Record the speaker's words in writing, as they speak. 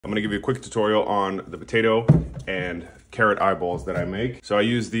I'm gonna give you a quick tutorial on the potato and carrot eyeballs that I make. So I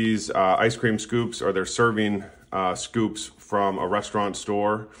use these ice cream scoops, or they're serving scoops from a restaurant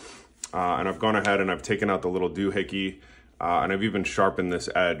store. And I've gone ahead and I've taken out the little doohickey, and I've even sharpened this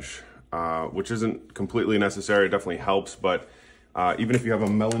edge, which isn't completely necessary. It definitely helps, but even if you have a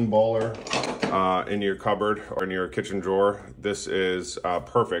melon baller in your cupboard or in your kitchen drawer, this is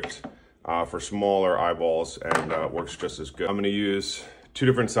perfect for smaller eyeballs and works just as good. I'm gonna use 2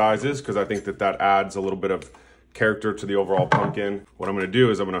 different sizes because I think that adds a little bit of character to the overall pumpkin. What I'm gonna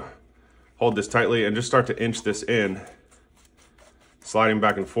do is I'm gonna hold this tightly and just start to inch this in, sliding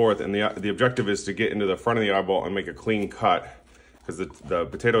back and forth. And the objective is to get into the front of the eyeball and make a clean cut, because the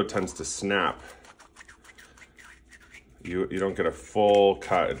potato tends to snap. You don't get a full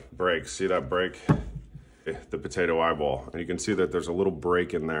cut, it breaks. See that break? The potato eyeball. And you can see that there's a little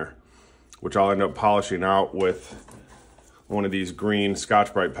break in there, which I'll end up polishing out with one of these green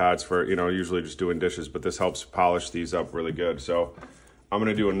Scotch-Brite pads for, usually just doing dishes, but this helps polish these up really good. So I'm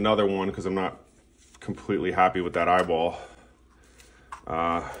gonna do another one because I'm not completely happy with that eyeball.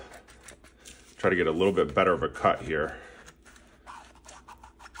 Try to get a little bit better of a cut here.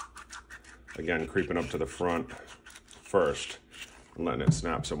 Again, creeping up to the front first and letting it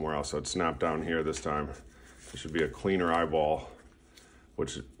snap somewhere else. So it snapped down here this time. It should be a cleaner eyeball,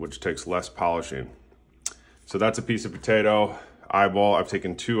 which takes less polishing. So that's a piece of potato eyeball. I've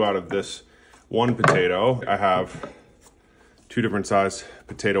taken 2 out of this one potato. I have 2 different size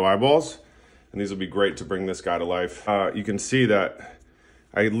potato eyeballs, and these will be great to bring this guy to life. You can see that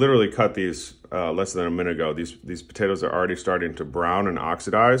I literally cut these less than a minute ago. These potatoes are already starting to brown and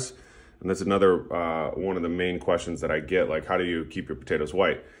oxidize. And that's another one of the main questions that I get, like, how do you keep your potatoes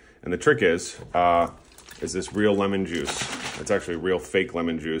white? And the trick is this real lemon juice. It's actually real fake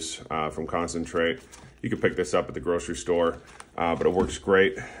lemon juice from concentrate. You can pick this up at the grocery store, but it works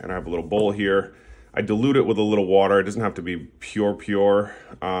great. And I have a little bowl here. I dilute it with a little water. It doesn't have to be pure,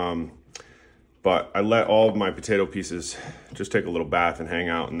 but I let all of my potato pieces just take a little bath and hang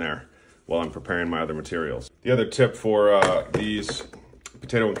out in there while I'm preparing my other materials. The other tip for these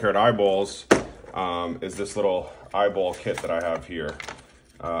potato and carrot eyeballs is this little eyeball kit that I have here.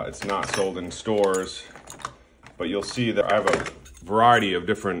 It's not sold in stores, but you'll see that I have a variety of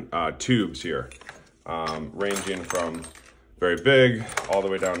different tubes here, ranging from very big all the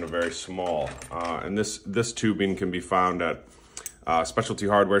way down to very small. And this tubing can be found at specialty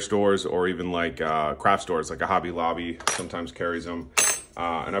hardware stores, or even like craft stores, like a Hobby Lobby sometimes carries them.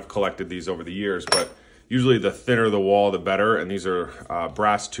 And I've collected these over the years, but usually the thinner the wall, the better. And these are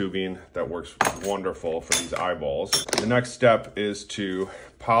brass tubing that works wonderful for these eyeballs. The next step is to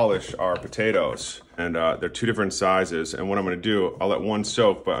polish our potatoes. And they're 2 different sizes. And what I'm gonna do, I'll let one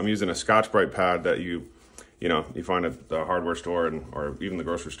soak, but I'm using a Scotch-Brite pad that you find at the hardware store or even the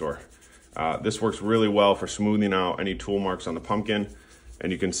grocery store. This works really well for smoothing out any tool marks on the pumpkin.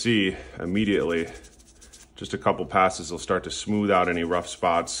 And you can see immediately, just a couple passes will start to smooth out any rough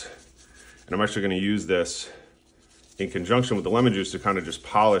spots. And I'm actually gonna use this in conjunction with the lemon juice to kind of just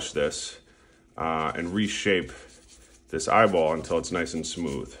polish this and reshape this eyeball until it's nice and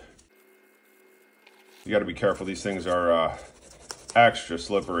smooth. You gotta be careful, these things are extra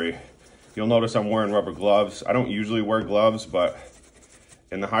slippery. You'll notice I'm wearing rubber gloves. I don't usually wear gloves, but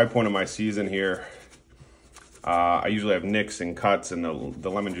in the high point of my season here, I usually have nicks and cuts, and the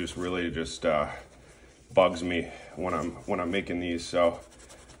lemon juice really just bugs me when I'm making these. So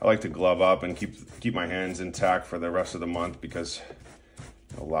I like to glove up and keep my hands intact for the rest of the month, because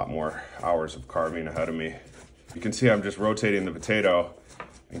a lot more hours of carving ahead of me. You can see I'm just rotating the potato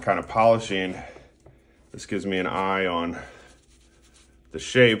and kind of polishing. This gives me an eye on the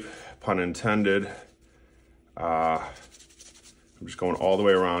shape, pun intended. I'm just going all the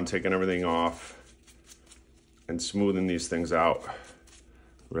way around, taking everything off and smoothing these things out.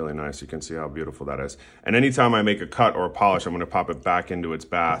 Really nice. You can see how beautiful that is. And anytime I make a cut or a polish, I'm gonna pop it back into its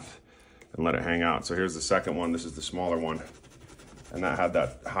bath and let it hang out. So here's the second one. This is the smaller one. And that had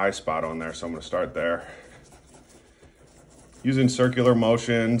that high spot on there, so I'm gonna start there. Using circular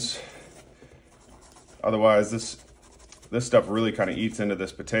motions. Otherwise, this stuff really kind of eats into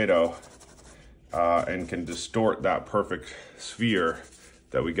this potato and can distort that perfect sphere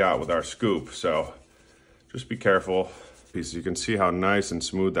that we got with our scoop. So just be careful. You can see how nice and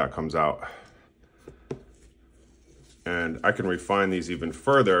smooth that comes out. And I can refine these even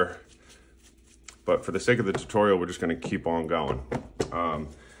further, but for the sake of the tutorial, we're just gonna keep on going.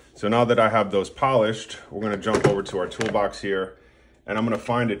 So now that I have those polished, we're gonna jump over to our toolbox here, and I'm gonna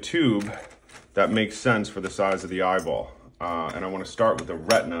find a tube that makes sense for the size of the eyeball. And I wanna start with the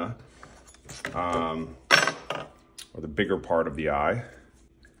retina, or the bigger part of the eye.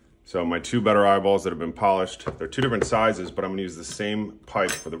 So my two better eyeballs that have been polished, they're two different sizes, but I'm gonna use the same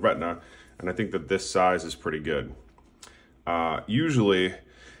pipe for the retina, and I think that this size is pretty good. Usually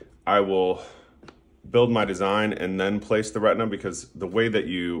I will build my design and then place the retina, because the way that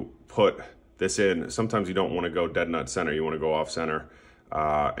you put this in, sometimes you don't want to go dead nut center, you want to go off center,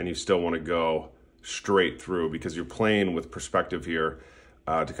 and you still want to go straight through, because you're playing with perspective here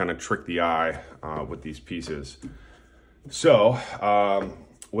to kind of trick the eye with these pieces. So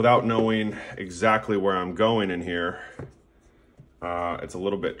without knowing exactly where I'm going in here, it's a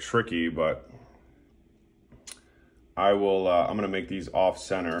little bit tricky, but I'm gonna make these off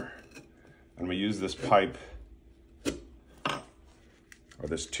center. I'm gonna use this pipe or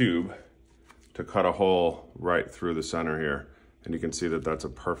this tube to cut a hole right through the center here. And you can see that that's a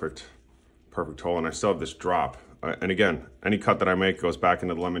perfect hole. And I still have this drop. And again, any cut that I make goes back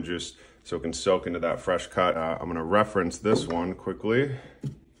into the lemon juice so it can soak into that fresh cut. I'm gonna reference this one quickly,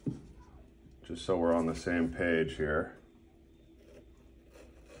 just so we're on the same page here.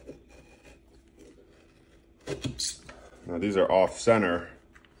 Now these are off center,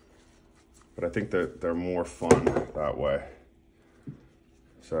 but I think that they're more fun that way.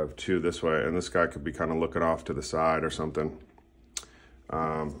 So I have two this way, and this guy could be kind of looking off to the side or something.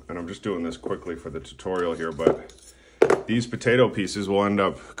 And I'm just doing this quickly for the tutorial here, but these potato pieces will end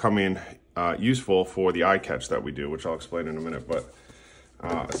up coming useful for the eye catch that we do, which I'll explain in a minute. But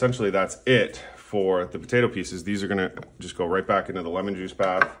essentially that's it for the potato pieces. These are gonna just go right back into the lemon juice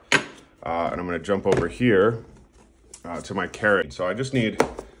bath. And I'm gonna jump over here to my carrot. So I just need a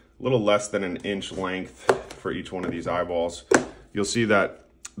little less than an inch length for each one of these eyeballs. You'll see that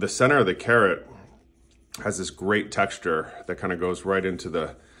the center of the carrot has this great texture that kind of goes right into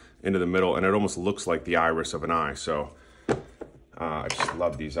the middle, and it almost looks like the iris of an eye. So I just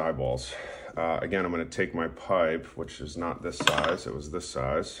love these eyeballs. Again, I'm gonna take my pipe, which is not this size, it was this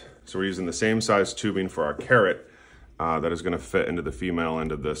size. So we're using the same size tubing for our carrot that is gonna fit into the female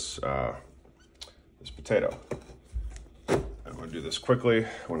end of this, this potato. I'm gonna do this quickly.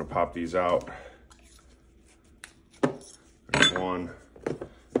 I'm gonna pop these out. There's one.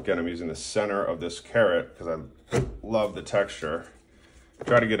 Again, I'm using the center of this carrot because I love the texture.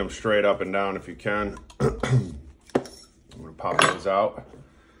 Try to get them straight up and down if you can. I'm gonna pop those out.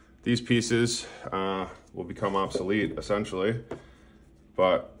 These pieces will become obsolete essentially,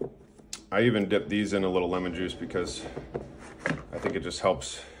 but I even dip these in a little lemon juice because I think it just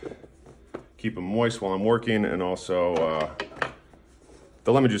helps keep them moist while I'm working, and also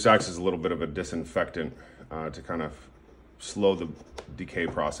the lemon juice acts as a little bit of a disinfectant to kind of slow the decay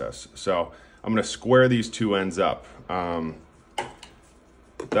process. So I'm gonna square these two ends up.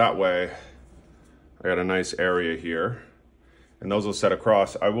 That way I got a nice area here, and those will set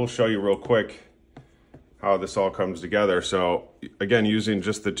across. I will show you real quick how this all comes together. So again, using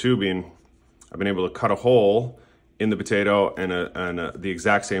just the tubing, I've been able to cut a hole in the potato and the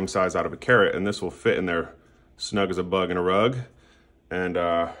exact same size out of a carrot, and this will fit in there snug as a bug in a rug. And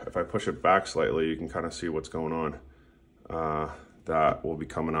if I push it back slightly, you can kind of see what's going on. That will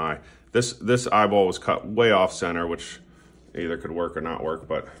become an eye. This eyeball was cut way off center, which either could work or not work,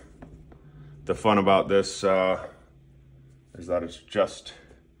 but the fun about this is that it's just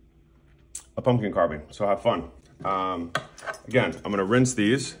a pumpkin carving, so have fun. Again, I'm gonna rinse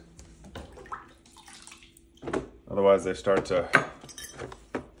these. Otherwise they start to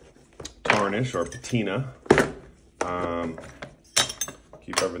tarnish or patina.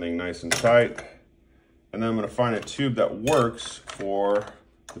 Keep everything nice and tight. And then I'm gonna find a tube that works for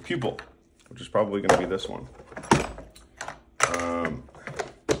the pupil, which is probably gonna be this one.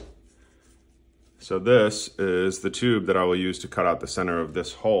 So this is the tube that I will use to cut out the center of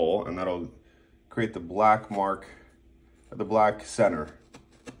this hole, and that'll create the black mark, the black center,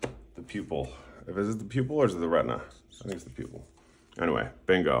 the pupil. Is it the pupil or is it the retina? I think it's the pupil. Anyway,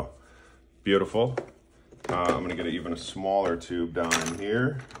 bingo. Beautiful. I'm gonna get even a smaller tube down in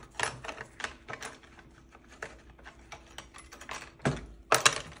here.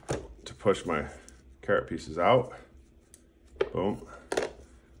 To push my carrot pieces out. Boom.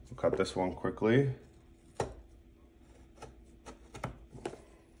 We'll cut this one quickly.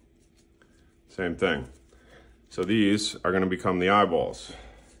 Same thing. So these are gonna become the eyeballs.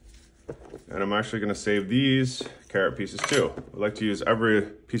 And I'm actually gonna save these carrot pieces too. We like to use every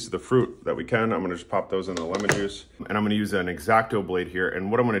piece of the fruit that we can. I'm gonna just pop those in the lemon juice. And I'm gonna use an X-Acto blade here.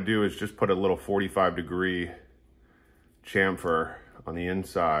 And what I'm gonna do is just put a little 45-degree chamfer on the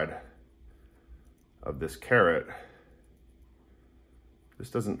inside of this carrot. This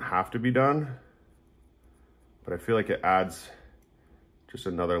doesn't have to be done, but I feel like it adds just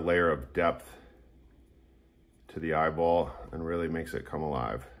another layer of depth to the eyeball and really makes it come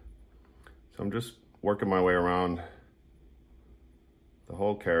alive. So I'm just working my way around the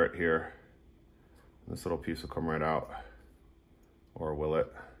whole carrot here. This little piece will come right out, or will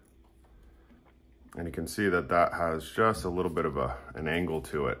it? And you can see that that has just a little bit of an angle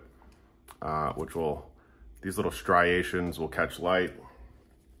to it, which will, these little striations will catch light,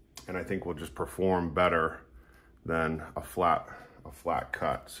 and I think will just perform better than a flat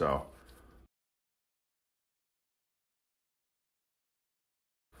cut. So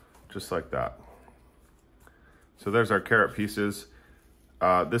just like that. So there's our carrot pieces.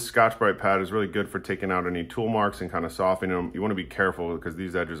 This Scotch-Brite pad is really good for taking out any tool marks and kind of softening them. You want to be careful because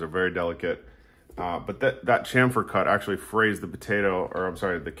these edges are very delicate. But that chamfer cut actually frays the potato, or I'm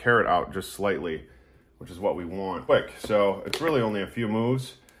sorry, the carrot out just slightly, which is what we want. Quick, so it's really only a few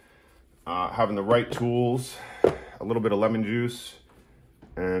moves. Having the right tools, a little bit of lemon juice,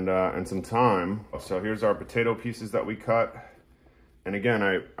 and some time. So here's our potato pieces that we cut. And again,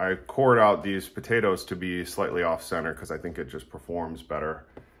 I cored out these potatoes to be slightly off center because I think it just performs better.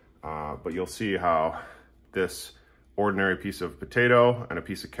 But you'll see how this ordinary piece of potato and a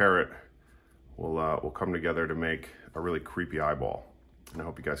piece of carrot will come together to make a really creepy eyeball. And I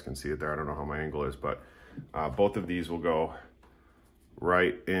hope you guys can see it there. I don't know how my angle is, but both of these will go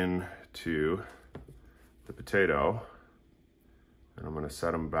right into the potato. And I'm gonna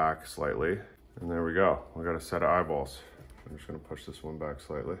set them back slightly. And there we go. We got a set of eyeballs. I'm just gonna push this one back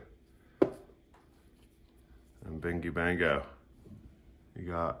slightly. And bingy bango. You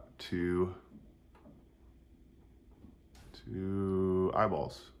got two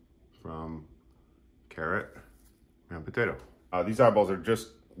eyeballs from carrot and potato. These eyeballs are just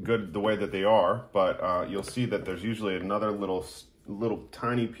good the way that they are, but you'll see that there's usually another little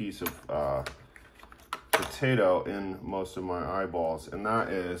tiny piece of potato in most of my eyeballs, and that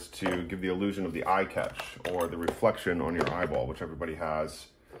is to give the illusion of the eye catch or the reflection on your eyeball, which everybody has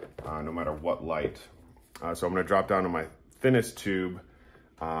no matter what light. So I'm going to drop down to my thinnest tube,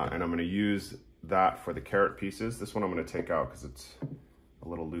 and I'm going to use that for the carrot pieces. This one I'm going to take out because it's a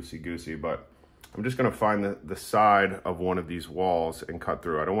little loosey-goosey, but I'm just going to find the side of one of these walls and cut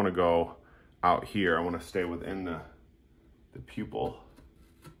through. I don't want to go out here. I want to stay within the pupil.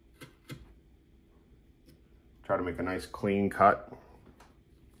 Try to make a nice clean cut.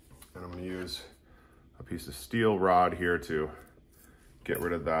 And I'm going to use a piece of steel rod here to get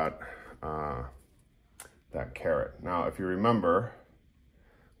rid of that carrot. Now, if you remember,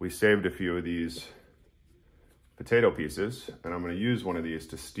 we saved a few of these potato pieces, and I'm going to use one of these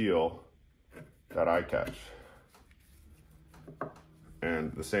to steal that eye catch.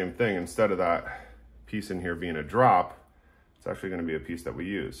 And the same thing, instead of that piece in here being a drop, it's actually going to be a piece that we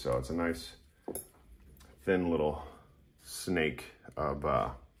use. So it's a nice thin little snake of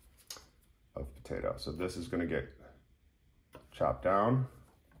potato. So this is going to get chopped down.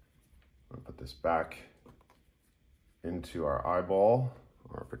 I'm going to put this back into our eyeball,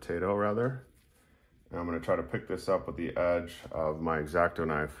 or potato rather. And I'm going to try to pick this up with the edge of my X-Acto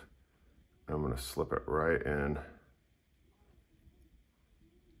knife. I'm going to slip it right in and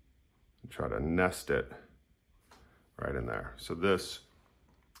try to nest it right in there. So this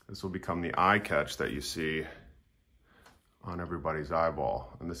will become the eye catch that you see on everybody's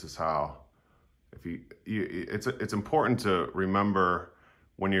eyeball. And this is how, it's important to remember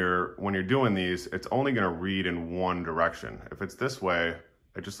when you're doing these, it's only going to read in one direction. If it's this way,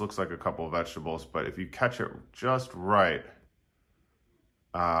 it just looks like a couple of vegetables. But if you catch it just right,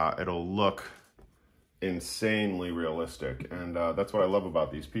 it'll look insanely realistic. And that's what I love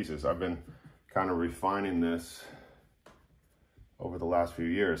about these pieces. I've been kind of refining this over the last few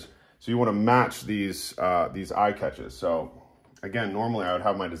years. So you want to match these eye catches. So again, normally I would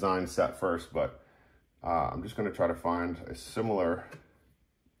have my design set first, but I'm just going to try to find a similar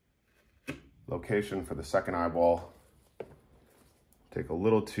location for the second eyeball. Take a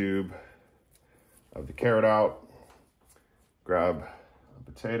little tube of the carrot out, grab a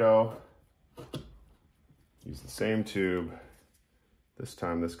potato, use the same tube. This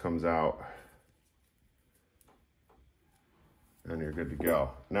time this comes out, and you're good to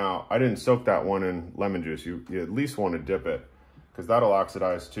go. Now, I didn't soak that one in lemon juice. You at least want to dip it because that'll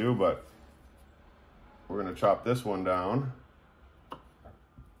oxidize too, but we're going to chop this one down,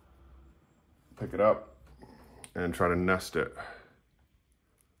 pick it up, and try to nest it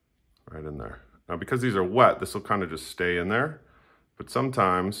right in there. Now, because these are wet, this will kind of just stay in there. But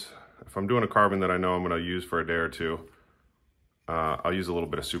sometimes, if I'm doing a carving that I know I'm going to use for a day or two, I'll use a little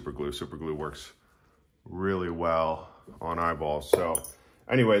bit of super glue. Super glue works really well on eyeballs. So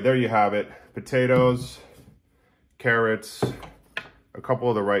anyway, there you have it. Potatoes, carrots, a couple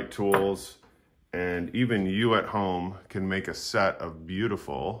of the right tools, and even you at home can make a set of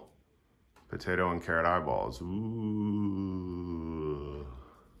beautiful Potato and carrot eyeballs. Ooh.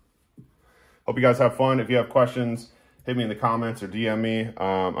 Hope you guys have fun. If you have questions, hit me in the comments or DM me.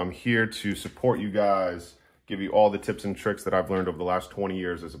 I'm here to support you guys, give you all the tips and tricks that I've learned over the last 20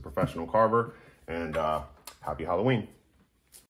 years as a professional carver. And happy Halloween.